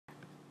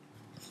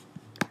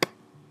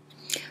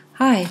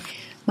Hi,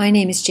 my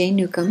name is Jane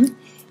Newcomb,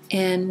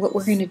 and what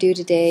we're going to do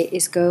today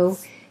is go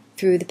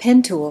through the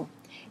pen tool.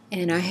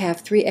 And I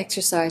have 3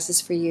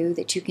 exercises for you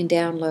that you can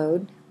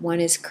download. One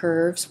is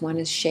curves, one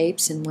is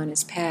shapes, and one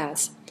is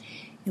paths.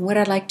 And what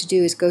I'd like to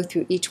do is go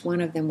through each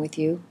one of them with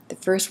you, the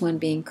first one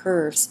being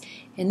curves.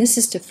 And this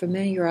is to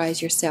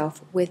familiarize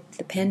yourself with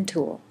the pen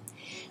tool.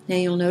 Now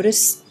you'll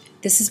notice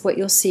this is what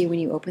you'll see when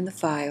you open the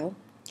file.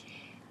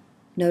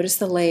 Notice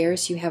the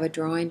layers. You have a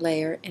drawing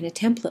layer and a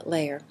template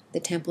layer. The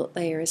template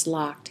layer is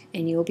locked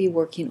and you'll be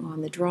working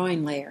on the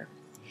drawing layer.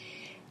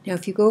 Now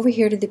if you go over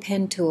here to the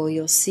pen tool,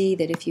 you'll see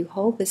that if you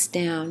hold this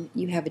down,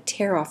 you have a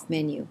tear off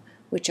menu,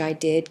 which I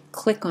did.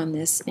 Click on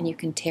this and you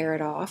can tear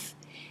it off.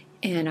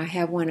 And I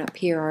have one up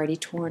here already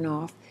torn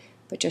off,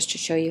 but just to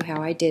show you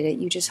how I did it,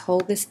 you just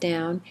hold this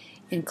down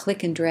and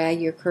click and drag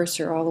your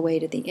cursor all the way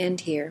to the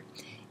end here,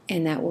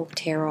 and that will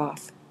tear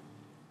off.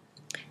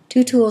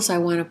 2 tools I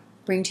want to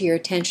bring to your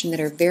attention that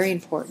are very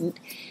important.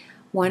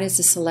 One is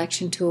the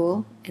selection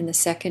tool and the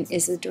second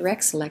is the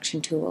direct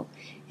selection tool.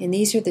 And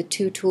these are the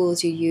 2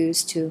 tools you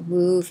use to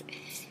move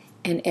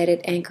and edit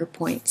anchor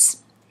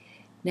points.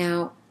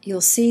 Now you'll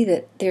see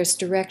that there's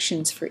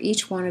directions for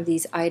each one of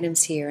these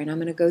items here, and I'm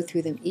going to go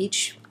through them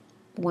each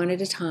one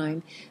at a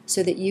time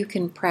so that you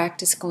can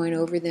practice going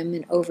over them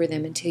and over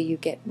them until you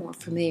get more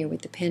familiar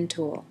with the pen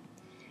tool.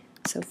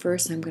 So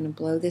first I'm going to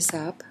blow this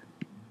up.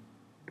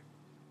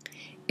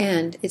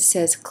 And it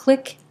says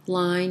click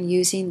line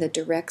using the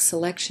direct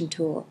selection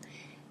tool.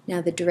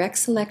 Now the direct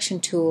selection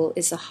tool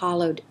is a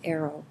hollowed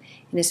arrow,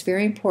 and it's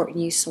very important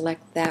you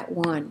select that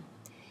one.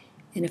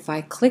 And if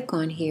I click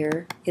on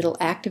here, it'll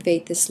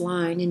activate this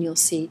line and you'll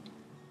see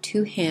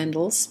 2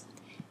 handles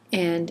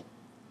and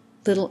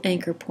little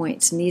anchor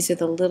points, and these are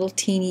the little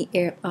teeny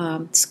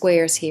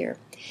squares here.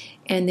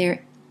 And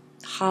they're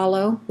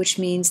hollow, which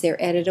means they're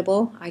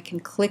editable. I can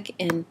click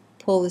and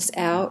pull this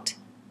out.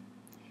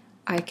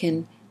 I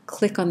can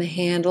click on the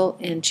handle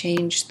and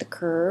change the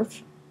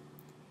curve,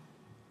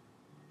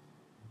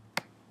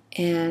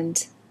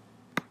 and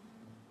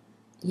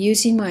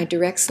using my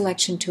direct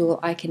selection tool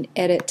I can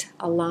edit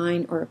a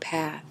line or a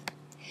path.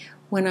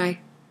 When I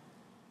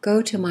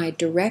go to my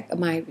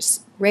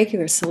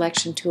regular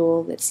selection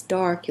tool that's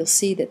dark, you'll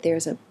see that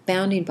there's a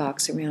bounding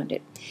box around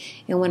it,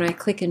 and when I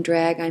click and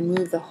drag I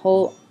move the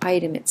whole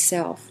item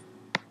itself.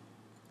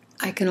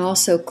 I can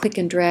also click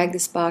and drag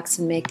this box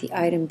and make the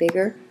item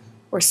bigger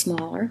or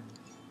smaller.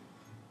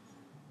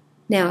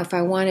 Now if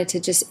I wanted to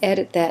just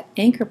edit that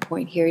anchor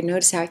point here,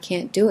 notice how I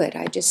can't do it.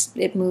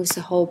 It moves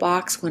the whole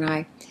box when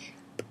I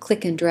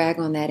click and drag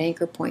on that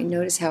anchor point.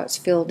 Notice how it's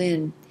filled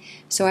in.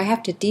 So I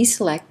have to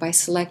deselect by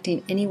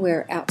selecting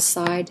anywhere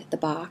outside the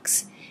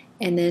box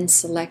and then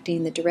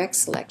selecting the direct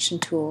selection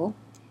tool.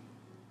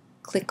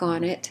 Click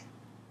on it,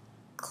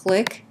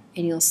 click,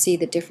 and you'll see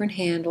the different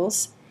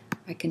handles.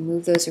 I can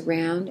move those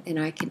around and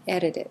I can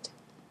edit it.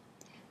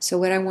 So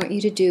what I want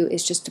you to do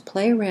is just to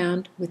play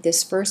around with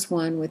this first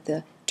one with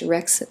the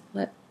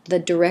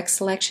direct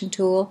selection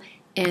tool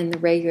and the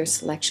regular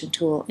selection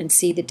tool and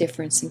see the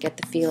difference and get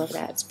the feel of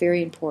that. It's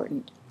very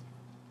important.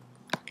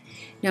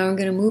 Now I'm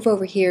going to move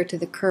over here to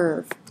the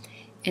curve,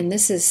 and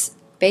this is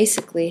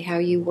basically how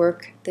you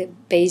work the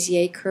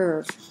Bezier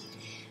curve.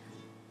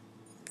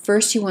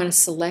 First you want to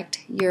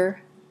select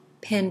your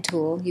pen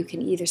tool. You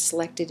can either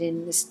select it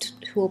in this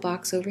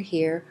toolbox over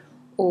here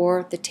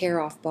or the tear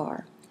off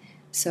bar.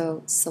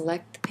 So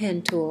select the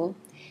pen tool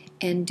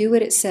and do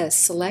what it says.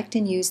 Select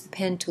and use the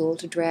pen tool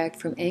to drag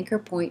from anchor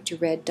point to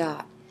red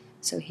dot.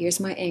 So here's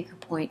my anchor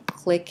point.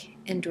 Click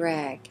and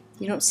drag.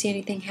 You don't see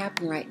anything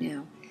happen right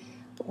now.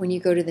 But when you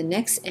go to the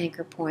next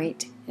anchor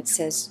point, it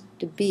says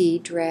to be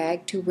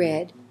drag to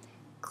red.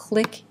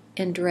 Click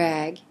and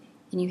drag,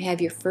 and you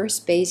have your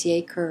first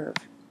Bezier curve.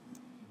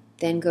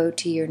 Then go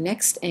to your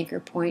next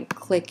anchor point,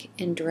 click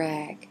and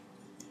drag.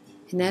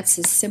 And that's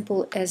as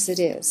simple as it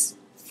is.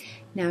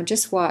 Now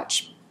just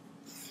watch.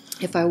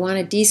 If I want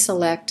to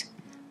deselect,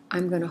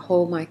 I'm going to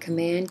hold my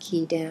command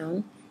key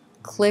down,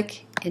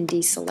 click and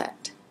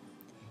deselect.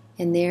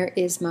 And there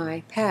is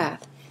my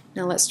path.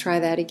 Now let's try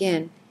that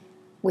again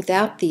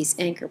without these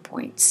anchor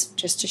points,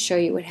 just to show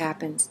you what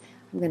happens.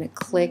 I'm going to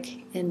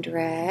click and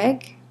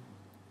drag,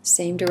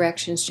 same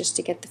directions just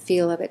to get the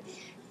feel of it.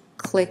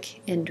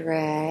 Click and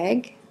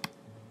drag,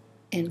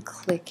 and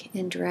click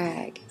and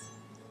drag.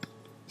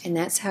 And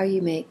that's how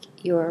you make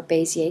your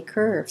Bezier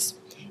curves.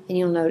 And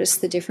you'll notice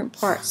the different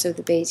parts of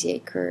the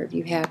Bezier curve.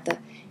 You have the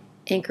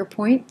anchor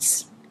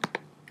points,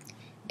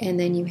 and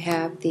then you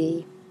have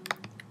the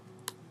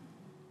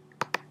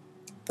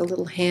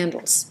little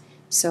handles.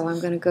 So I'm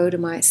going to go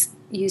to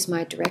use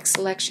my direct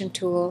selection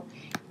tool,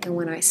 and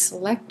when I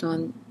select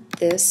on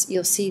this,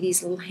 you'll see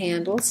these little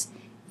handles,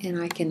 and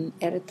I can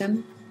edit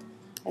them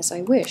as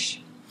I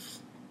wish.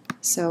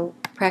 So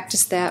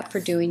practice that for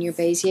doing your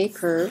Bezier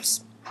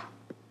curves.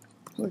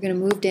 We're going to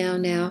move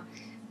down now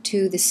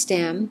to the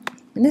stem,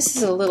 and this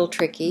is a little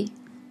tricky,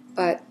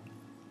 but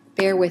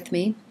bear with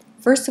me.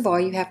 First of all,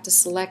 you have to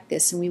select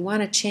this, and we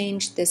want to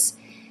change this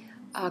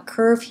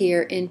curve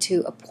here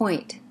into a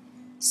point.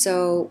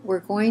 So we're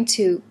going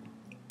to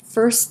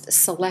first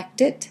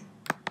select it,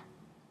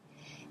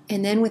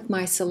 and then with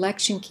my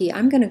selection key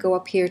I'm going to go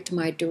up here to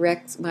my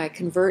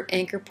convert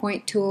anchor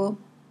point tool.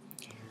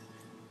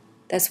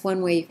 That's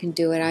one way you can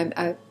do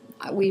it.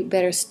 We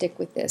better stick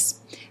with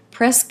this.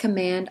 Press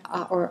Command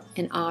or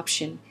an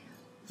Option.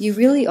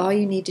 All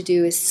you need to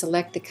do is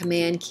select the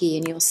Command key,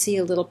 and you'll see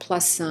a little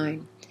plus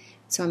sign.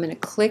 So I'm going to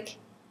click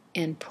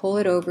and pull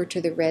it over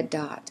to the red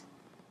dot,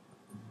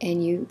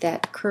 and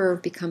that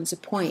curve becomes a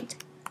point.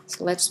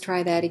 So let's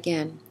try that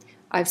again.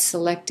 I've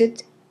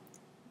selected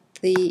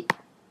the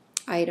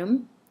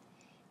item,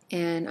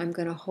 and I'm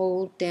going to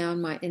hold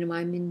down I'm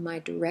in my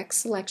direct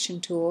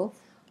selection tool.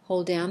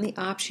 Hold down the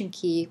Option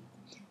key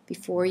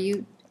before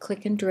you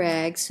click and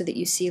drag so that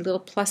you see a little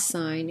plus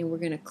sign, and we're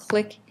going to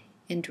click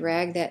and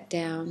drag that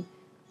down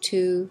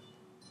to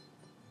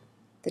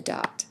the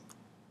dot.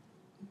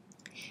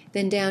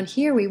 Then down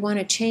here we want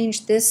to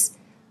change this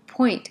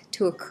point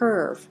to a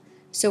curve.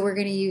 So we're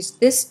going to use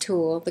this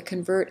tool, the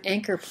Convert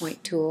Anchor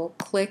Point tool.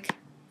 Click,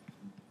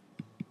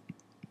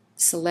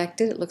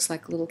 select it, it looks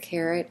like a little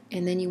caret,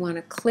 and then you want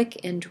to click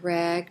and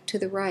drag to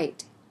the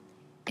right.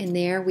 And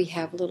there we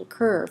have a little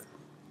curve.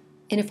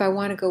 And if I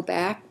want to go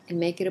back and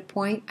make it a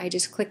point, I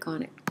just click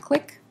on it.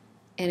 Click,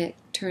 and it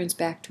turns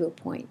back to a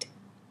point.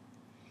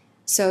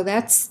 So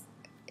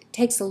it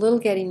takes a little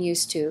getting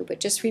used to, but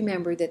just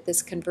remember that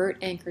this Convert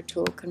Anchor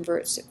tool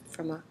converts it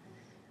from a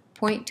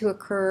point to a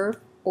curve,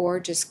 or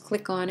just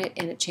click on it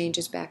and it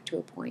changes back to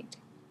a point.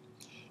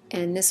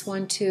 And this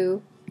one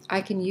too,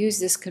 I can use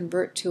this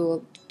Convert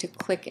tool to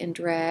click and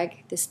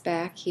drag this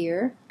back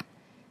here,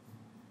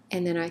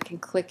 and then I can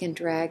click and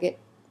drag it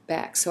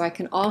back. So I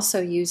can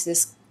also use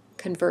this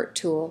Convert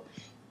tool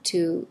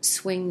to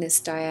swing this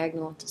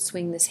diagonal, to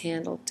swing this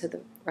handle to the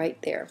right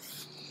there.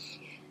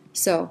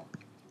 So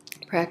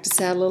practice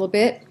that a little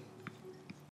bit.